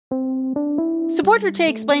Support for Che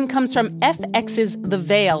Explained comes from FX's The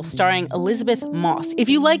Veil, starring Elizabeth Moss. If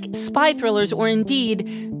you like spy thrillers or indeed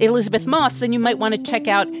Elizabeth Moss, then you might want to check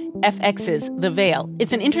out FX's The Veil.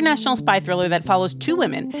 It's an international spy thriller that follows two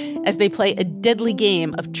women as they play a deadly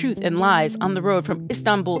game of truth and lies on the road from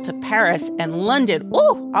Istanbul to Paris and London.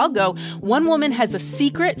 Oh, I'll go. One woman has a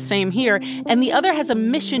secret, same here, and the other has a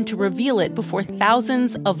mission to reveal it before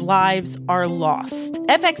thousands of lives are lost.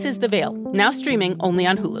 FX's The Veil, now streaming only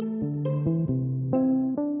on Hulu.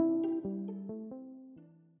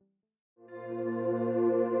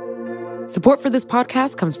 Support for this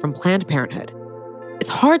podcast comes from Planned Parenthood. It's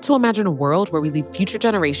hard to imagine a world where we leave future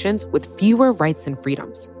generations with fewer rights and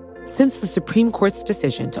freedoms. Since the Supreme Court's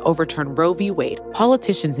decision to overturn Roe v. Wade,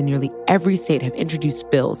 politicians in nearly every state have introduced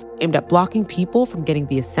bills aimed at blocking people from getting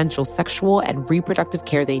the essential sexual and reproductive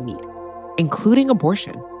care they need, including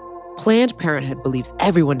abortion. Planned Parenthood believes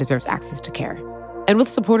everyone deserves access to care. And with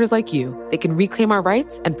supporters like you, they can reclaim our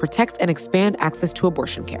rights and protect and expand access to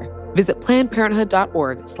abortion care. Visit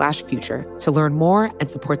PlannedParenthood.org/future to learn more and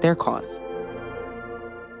support their cause.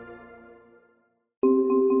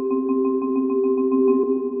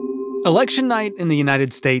 Election night in the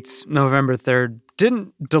United States, November 3rd,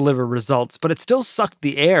 didn't deliver results, but it still sucked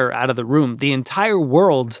the air out of the room. The entire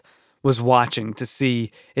world was watching to see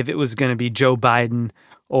if it was going to be Joe Biden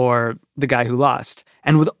or the guy who lost.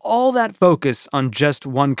 And with all that focus on just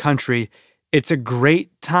one country, it's a great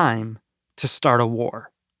time to start a war.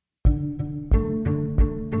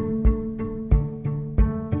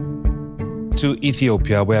 To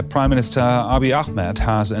Ethiopia, where Prime Minister Abiy Ahmed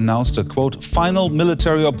has announced a, quote, final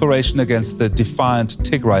military operation against the defiant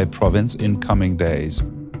Tigray province in coming days.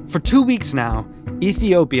 For 2 weeks now,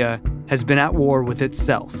 Ethiopia has been at war with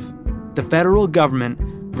itself, the federal government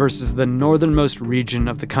versus the northernmost region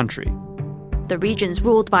of the country. The region's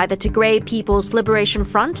ruled by the Tigray People's Liberation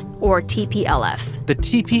Front, or TPLF. The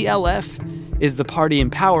TPLF is the party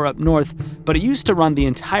in power up north, but it used to run the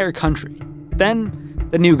entire country. Then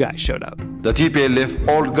the new guy showed up. The TPLF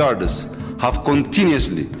all guards have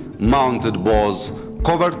continuously mounted both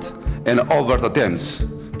covert and overt attempts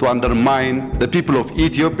to undermine the people of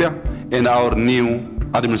Ethiopia and our new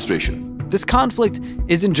administration. This conflict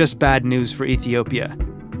isn't just bad news for Ethiopia.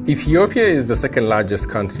 Ethiopia is the second largest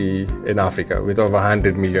country in Africa with over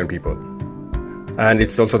 100 million people. And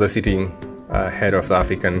it's also the sitting head of the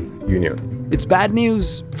African Union. It's bad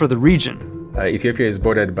news for the region. Ethiopia is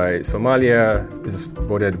bordered by Somalia, is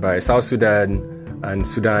bordered by South Sudan and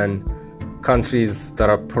Sudan, countries that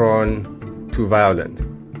are prone to violence.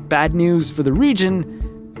 Bad news for the region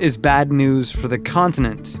is bad news for the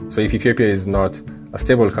continent. So if Ethiopia is not a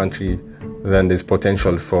stable country, then there's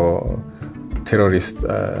potential for terrorist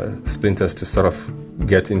splinters to sort of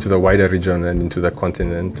get into the wider region and into the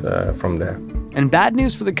continent from there. And bad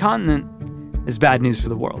news for the continent is bad news for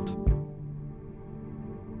the world.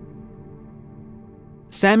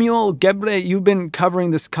 Samuel Gebre, you've been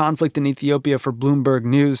covering this conflict in Ethiopia for Bloomberg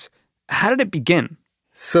News. How did it begin?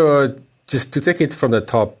 So just to take it from the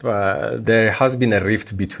top, there has been a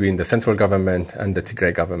rift between the central government and the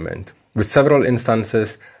Tigray government, with several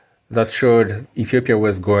instances that showed Ethiopia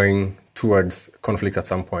was going towards conflict at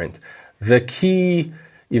some point. The key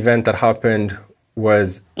event that happened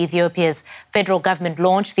was Ethiopia's federal government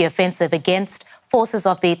launched the offensive against forces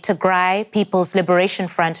of the Tigray People's Liberation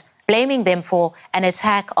Front, blaming them for an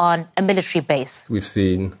attack on a military base. We've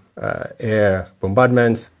seen air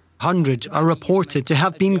bombardments. Hundreds are reported to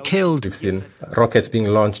have been killed. We've seen rockets being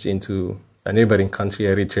launched into a neighboring country,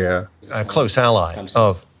 Eritrea. A close ally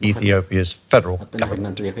of Ethiopia's federal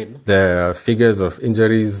government. The figures of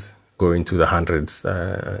injuries go into the hundreds,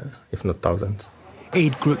 if not thousands.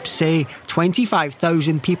 Aid groups say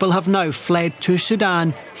 25,000 people have now fled to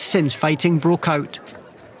Sudan since fighting broke out.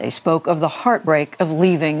 They spoke of the heartbreak of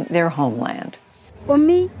leaving their homeland. I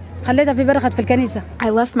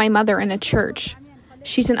left my mother in a church.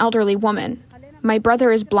 She's an elderly woman. My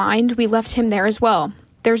brother is blind. We left him there as well.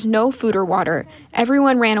 There's no food or water.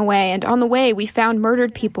 Everyone ran away, and on the way we found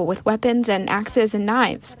murdered people with weapons and axes and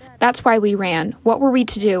knives. That's why we ran. What were we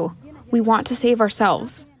to do? We want to save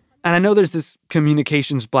ourselves. And I know there's this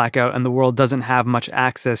communications blackout and the world doesn't have much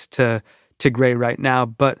access to Tigray right now,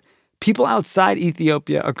 but people outside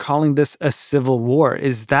Ethiopia are calling this a civil war.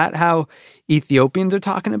 Is that how Ethiopians are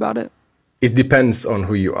talking about it? It depends on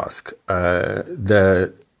who you ask.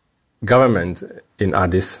 The government in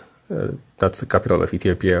Addis, that's the capital of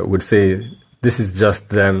Ethiopia, would say this is just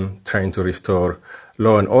them trying to restore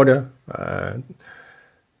law and order.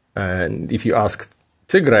 And if you ask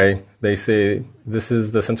Tigray, they say this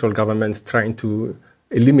is the central government trying to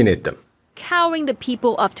eliminate them. Cowing the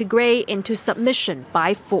people of Tigray into submission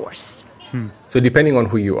by force. So depending on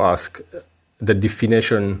who you ask, the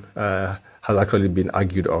definition has actually been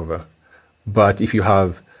argued over. But if you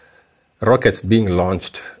have rockets being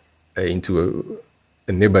launched into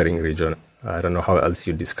a neighboring region, I don't know how else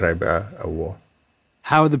you describe a war.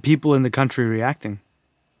 How are the people in the country reacting?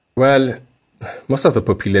 Well, most of the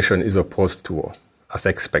population is opposed to war, as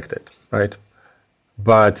expected, right?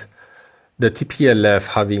 But the TPLF,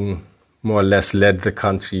 having more or less led the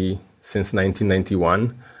country since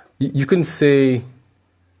 1991, you can say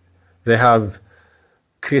they have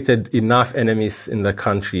created enough enemies in the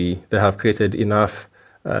country, they have created enough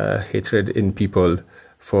hatred in people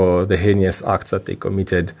for the heinous acts that they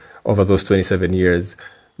committed over those 27 years,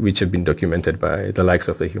 which have been documented by the likes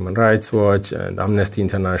of the Human Rights Watch and Amnesty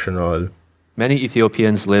International. Many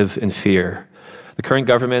Ethiopians live in fear. The current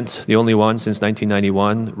government, the only one since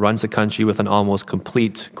 1991, runs the country with an almost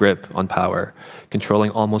complete grip on power,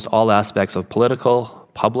 controlling almost all aspects of political,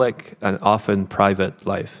 public, and often private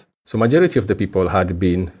life. So majority of the people had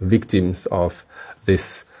been victims of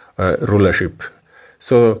this rulership.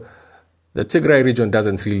 So the Tigray region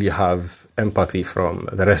doesn't really have empathy from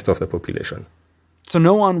the rest of the population. So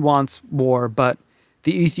no one wants war, but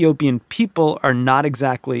the Ethiopian people are not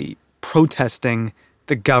exactly protesting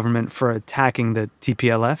the government for attacking the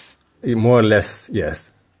TPLF? More or less,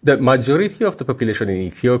 yes. The majority of the population in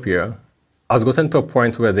Ethiopia has gotten to a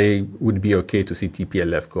point where they would be okay to see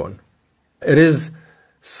TPLF gone. It is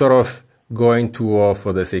sort of going to war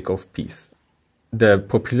for the sake of peace. The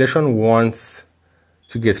population wants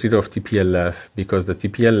to get rid of TPLF because the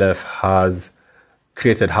TPLF has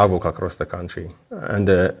created havoc across the country, and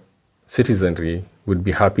the citizenry would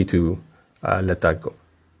be happy to let that go.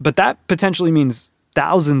 But that potentially means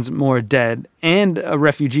thousands more dead and a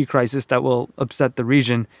refugee crisis that will upset the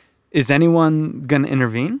region. Is anyone going to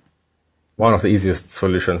intervene? One of the easiest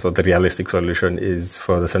solutions, or the realistic solution, is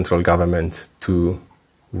for the central government to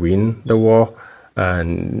win the war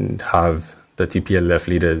and have the TPLF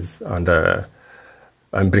leaders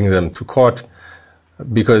and bring them to court,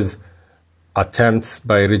 because attempts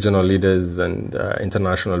by regional leaders and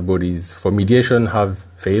international bodies for mediation have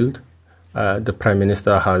failed. The Prime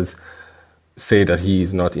Minister has said that he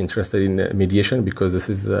is not interested in mediation because this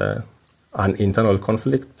is an internal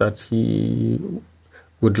conflict that he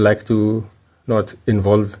would like to not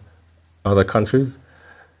involve other countries.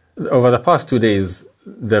 Over the past 2 days,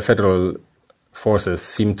 the federal forces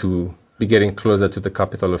seem to be getting closer to the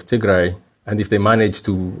capital of Tigray, and if they manage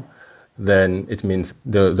to, then it means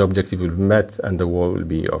the objective will be met and the war will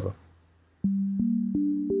be over.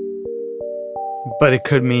 But it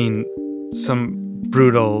could mean some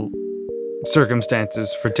brutal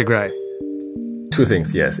circumstances for Tigray. Two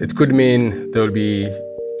things, yes. It could mean there will be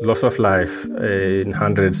loss of life in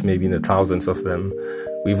hundreds, maybe in the thousands of them.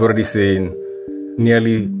 We've already seen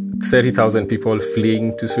nearly 30,000 people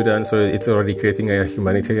fleeing to Sudan, so it's already creating a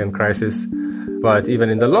humanitarian crisis. But even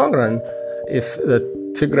in the long run, if the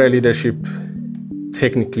Tigray leadership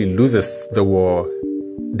technically loses the war,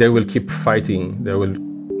 they will keep fighting. They will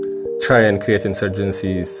try and create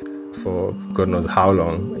insurgencies for God knows how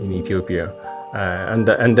long in Ethiopia. And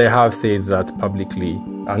they have said that publicly.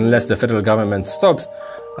 Unless the federal government stops,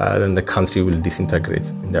 then the country will disintegrate,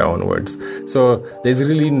 in their own words. So there's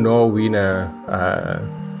really no winner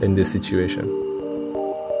in this situation.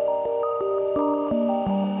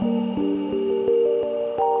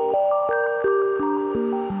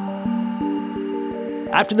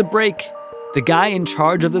 After the break, the guy in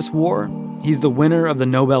charge of this war, he's the winner of the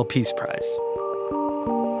Nobel Peace Prize.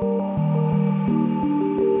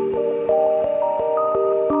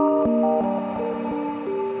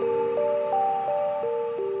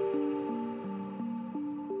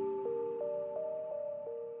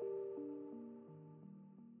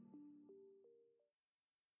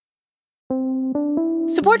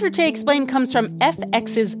 Support for Jay Explained comes from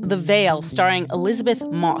FX's The Veil, starring Elizabeth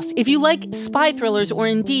Moss. If you like spy thrillers or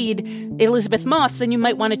indeed Elizabeth Moss, then you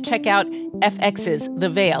might want to check out FX's The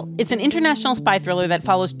Veil. It's an international spy thriller that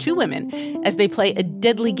follows two women as they play a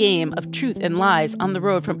deadly game of truth and lies on the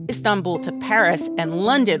road from Istanbul to Paris and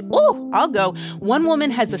London. Oh, I'll go. One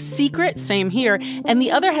woman has a secret, same here, and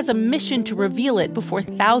the other has a mission to reveal it before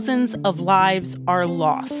thousands of lives are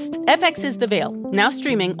lost. FX's The Veil, now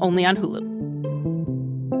streaming only on Hulu.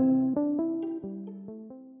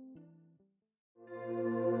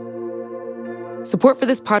 Support for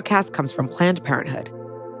this podcast comes from Planned Parenthood.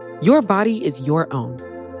 Your body is your own.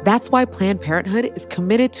 That's why Planned Parenthood is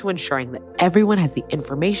committed to ensuring that everyone has the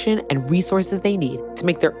information and resources they need to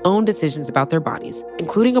make their own decisions about their bodies,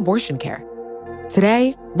 including abortion care.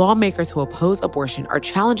 Today, lawmakers who oppose abortion are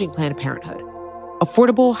challenging Planned Parenthood.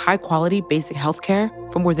 Affordable, high-quality basic health care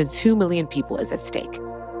for more than 2 million people is at stake.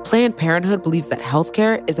 Planned Parenthood believes that health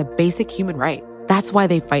care is a basic human right. That's why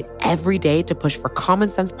they fight every day to push for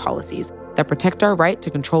common-sense policies that protect our right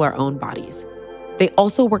to control our own bodies. They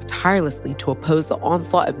also work tirelessly to oppose the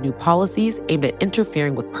onslaught of new policies aimed at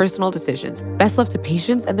interfering with personal decisions best left to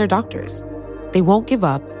patients and their doctors. They won't give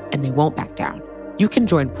up, and they won't back down. You can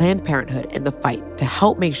join Planned Parenthood in the fight to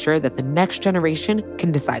help make sure that the next generation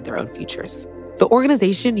can decide their own futures. The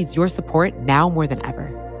organization needs your support now more than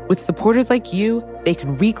ever. With supporters like you, they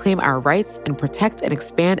can reclaim our rights and protect and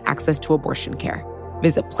expand access to abortion care.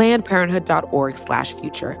 Visit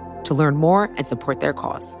PlannedParenthood.org/future to learn more and support their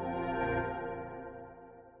cause.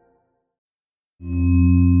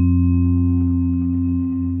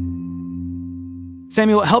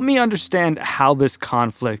 Samuel, help me understand how this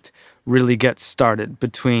conflict really gets started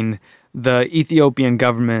between the Ethiopian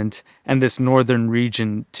government and this northern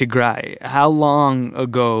region, Tigray. How long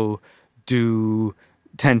ago do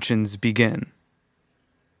tensions begin?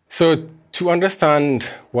 So to understand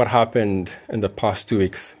what happened in the past 2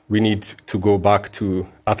 weeks, we need to go back to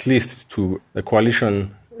at least to the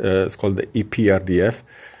coalition. It's called the EPRDF.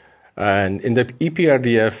 And in the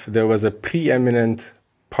EPRDF, there was a preeminent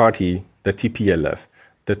party, the TPLF,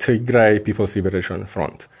 the Tigray People's Liberation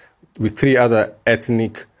Front, with 3 other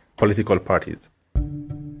ethnic political parties.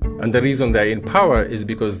 And the reason they're in power is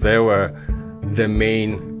because they were the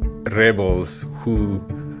main rebels who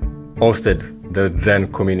ousted the then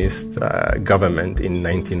communist government in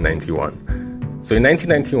 1991. So in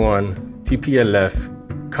 1991, TPLF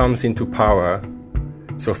comes into power.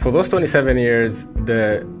 So for those 27 years,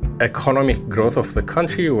 the economic growth of the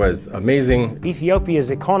country was amazing.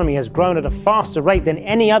 Ethiopia's economy has grown at a faster rate than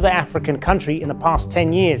any other African country in the past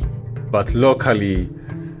 10 years. But locally,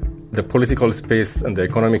 the political space and the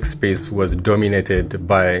economic space was dominated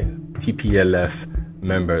by TPLF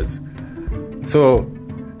members. So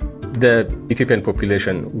the Ethiopian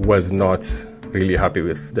population was not really happy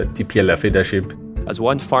with the TPLF leadership. As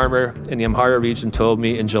one farmer in the Amhara region told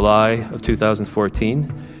me in July of 2014,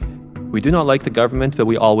 we do not like the government, but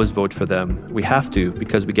we always vote for them. We have to,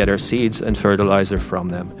 because we get our seeds and fertilizer from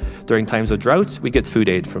them. During times of drought, we get food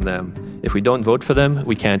aid from them. If we don't vote for them,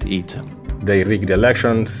 we can't eat. They rigged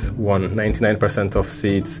elections, won 99% of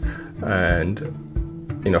seats, and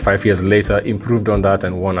 5 years later improved on that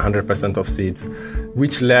and won 100% of seats,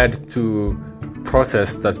 which led to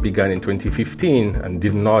protests that began in 2015 and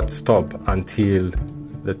did not stop until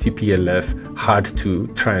the TPLF had to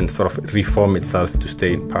try and sort of reform itself to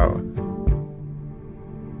stay in power.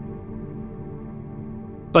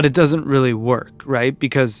 But it doesn't really work, right?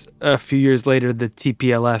 Because a few years later, the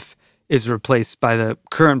TPLF is replaced by the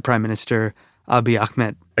current Prime Minister, Abiy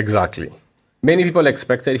Ahmed. Exactly. Many people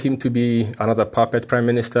expected him to be another puppet prime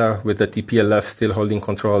minister with the TPLF still holding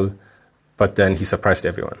control, but then he surprised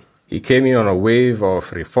everyone. He came in on a wave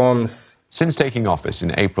of reforms. Since taking office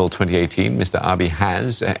in April 2018, Mr. Abiy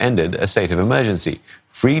has ended a state of emergency,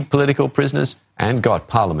 freed political prisoners, and got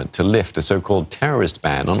Parliament to lift a so-called terrorist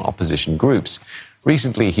ban on opposition groups.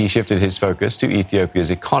 Recently, he shifted his focus to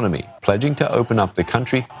Ethiopia's economy, pledging to open up the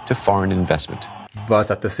country to foreign investment.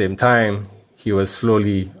 But at the same time, he was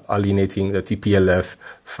slowly alienating the TPLF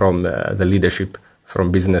from the leadership,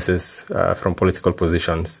 from businesses, from political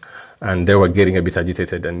positions. And they were getting a bit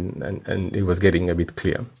agitated and it was getting a bit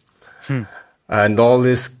clear. And all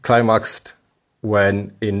this climaxed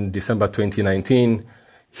when in December 2019,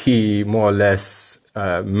 he more or less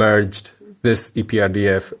merged this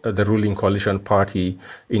EPRDF, the ruling coalition party,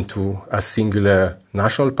 into a singular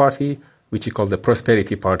national party, which he called the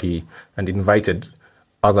Prosperity Party, and invited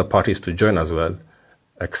other parties to join as well,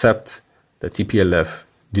 except the TPLF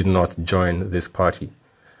did not join this party.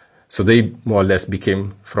 So they more or less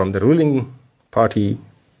became from the ruling party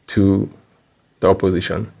to the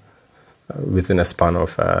opposition within a span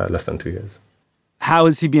of less than 2 years. How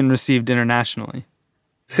is he being received internationally?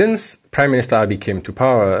 Since Prime Minister Abiy came to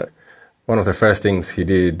power, one of the first things he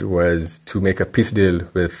did was to make a peace deal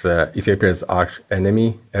with Ethiopia's arch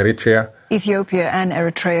enemy, Eritrea. Ethiopia and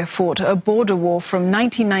Eritrea fought a border war from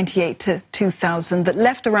 1998 to 2000 that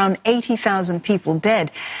left around 80,000 people dead.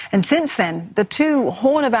 And since then, the 2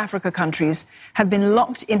 Horn of Africa countries have been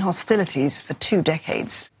locked in hostilities for 2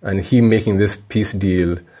 decades. And he making this peace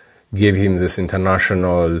deal gave him this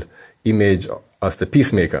international image as the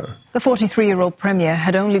peacemaker. The 43-year-old premier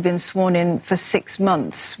had only been sworn in for 6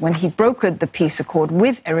 months when he brokered the peace accord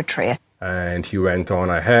with Eritrea. And he went on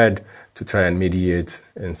ahead to try and mediate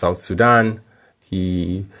in South Sudan.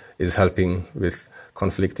 He is helping with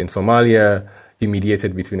conflict in Somalia. He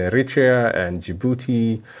mediated between Eritrea and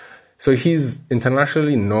Djibouti. So he's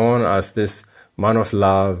internationally known as this man of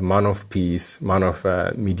love, man of peace, man of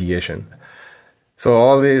mediation. So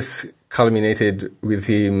all this culminated with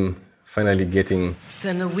him finally getting...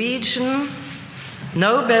 The Norwegian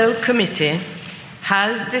Nobel Committee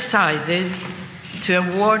has decided to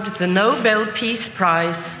award the Nobel Peace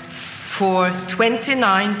Prize for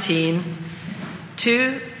 2019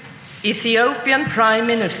 to Ethiopian Prime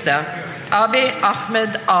Minister Abiy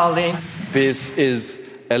Ahmed Ali. Peace is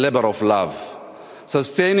a labor of love.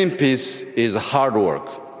 Sustaining peace is hard work,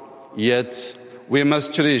 yet we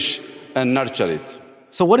must cherish and nurture it.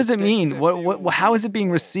 So what does it mean? How is it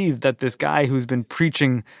being received that this guy who's been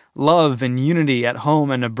preaching love and unity at home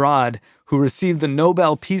and abroad, who received the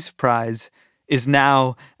Nobel Peace Prize, is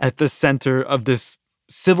now at the center of this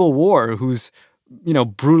civil war, who's,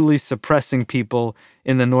 brutally suppressing people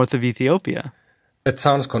in the north of Ethiopia? It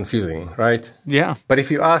sounds confusing, right? Yeah. But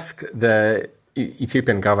if you ask the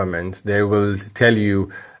Ethiopian government, they will tell you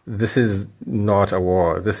this is not a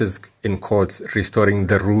war. This is, in quotes, restoring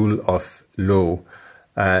the rule of law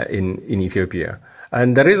in Ethiopia.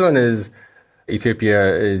 And the reason is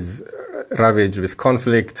Ethiopia is ravaged with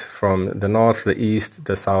conflict from the north, the east,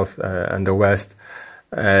 the south, and the west.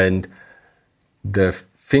 And the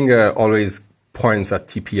finger always points at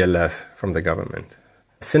TPLF from the government.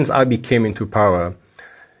 Since Abiy came into power,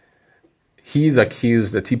 he's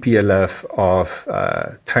accused the TPLF of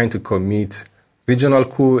trying to commit regional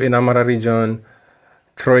coup in Amara region,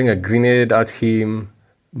 throwing a grenade at him,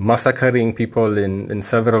 massacring people in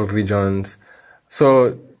several regions.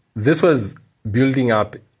 So this was building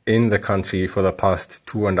up in the country for the past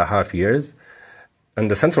 2.5 years. And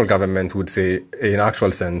the central government would say, in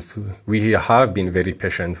actual sense, we have been very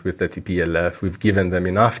patient with the TPLF. We've given them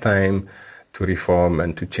enough time to reform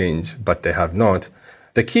and to change, but they have not.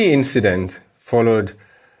 The key incident followed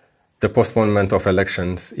the postponement of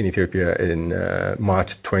elections in Ethiopia in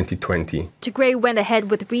March 2020. Tigray went ahead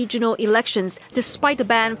with regional elections despite a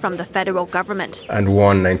ban from the federal government. And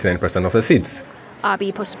won 99% of the seats.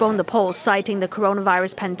 Abiy postponed the polls, citing the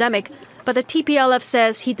coronavirus pandemic, but the TPLF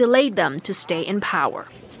says he delayed them to stay in power.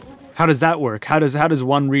 How does that work? How does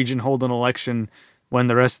one region hold an election when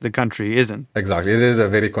the rest of the country isn't? Exactly. It is a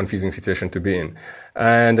very confusing situation to be in.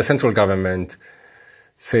 And the central government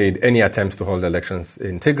said any attempts to hold elections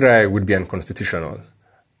in Tigray would be unconstitutional.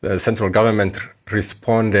 The central government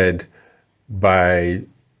responded by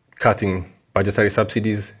cutting budgetary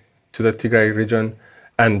subsidies to the Tigray region.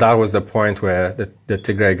 And that was the point where the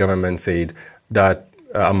Tigray government said that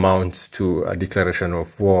amounts to a declaration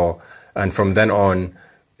of war. And from then on,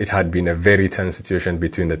 it had been a very tense situation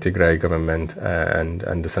between the Tigray government and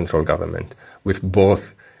the central government, with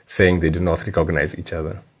both saying they do not recognize each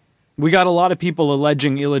other. We got a lot of people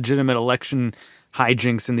alleging illegitimate election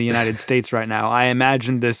hijinks in the United States right now. I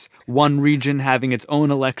imagine this one region having its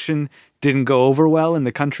own election didn't go over well in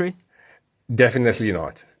the country? Definitely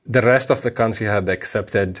not. The rest of the country had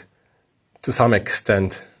accepted, to some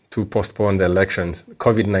extent, to postpone the elections.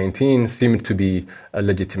 COVID-19 seemed to be a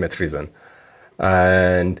legitimate reason.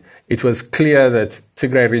 And it was clear that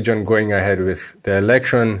Tigray region going ahead with the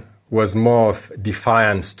election was more of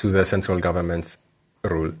defiance to the central government's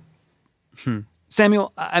rule.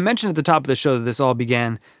 Samuel, I mentioned at the top of the show that this all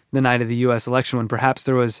began the night of the U.S. election when perhaps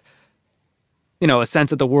there was, a sense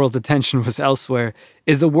that the world's attention was elsewhere.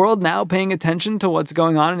 Is the world now paying attention to what's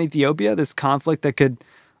going on in Ethiopia, this conflict that could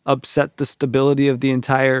upset the stability of the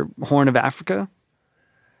entire Horn of Africa?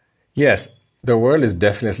 Yes, the world is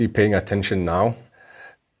definitely paying attention now.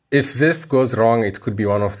 If this goes wrong, it could be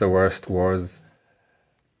one of the worst wars.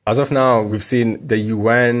 As of now, we've seen the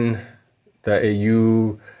UN, the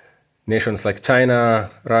AU, nations like China,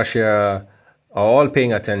 Russia, are all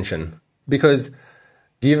paying attention because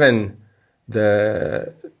given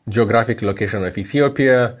the geographic location of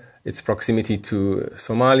Ethiopia, its proximity to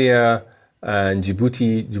Somalia and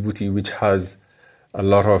Djibouti, which has a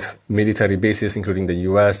lot of military bases, including the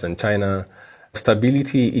US and China,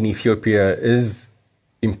 stability in Ethiopia is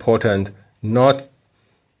important, not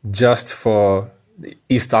just for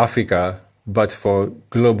East Africa, but for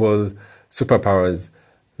global superpowers,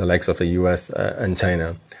 the likes of the US and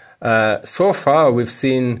China. So far, we've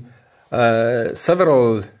seen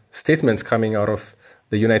several statements coming out of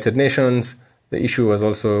the United Nations. The issue was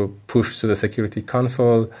also pushed to the Security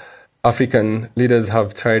Council. African leaders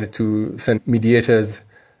have tried to send mediators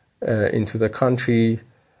into the country.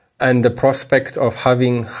 And the prospect of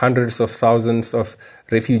having hundreds of thousands of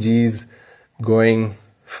refugees going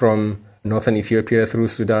from northern Ethiopia through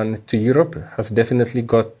Sudan to Europe has definitely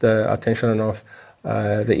got the attention of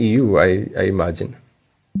the EU, I imagine.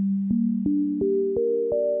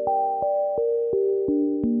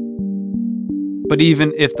 But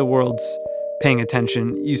even if the world's paying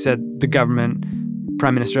attention. You said the government,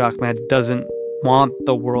 Prime Minister Ahmed, doesn't want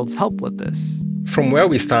the world's help with this. From where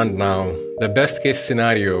we stand now, the best case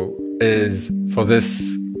scenario is for this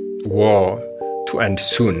war to end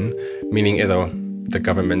soon, meaning either the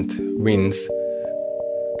government wins.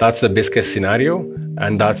 That's the best case scenario,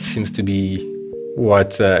 and that seems to be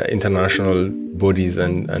what international bodies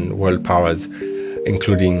and world powers,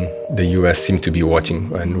 including the US, seem to be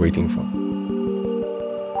watching and waiting for.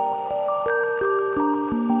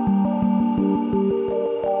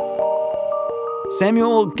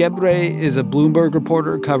 Samuel Gebre is a Bloomberg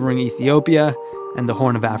reporter covering Ethiopia and the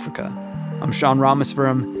Horn of Africa. I'm Sean Ramos for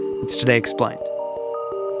him. It's Today Explained.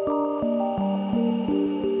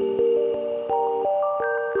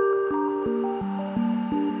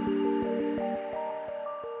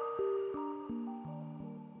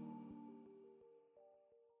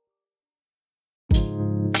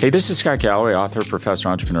 Hey, this is Scott Galloway, author, professor,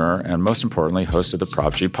 entrepreneur, and most importantly, host of the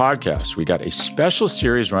Prop G podcast. We got a special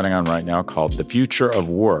series running on right now called The Future of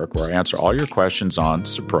Work, where I answer all your questions on,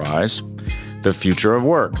 surprise, the future of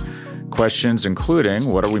work. Questions including,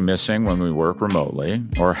 what are we missing when we work remotely?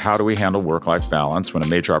 Or how do we handle work-life balance when a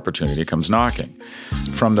major opportunity comes knocking?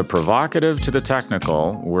 From the provocative to the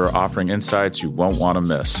technical, we're offering insights you won't want to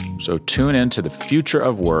miss. So tune in to The Future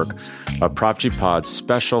of Work, a Prop G Pod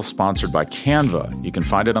special sponsored by Canva. You can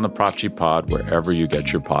find it on the Prop G Pod wherever you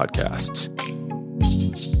get your podcasts.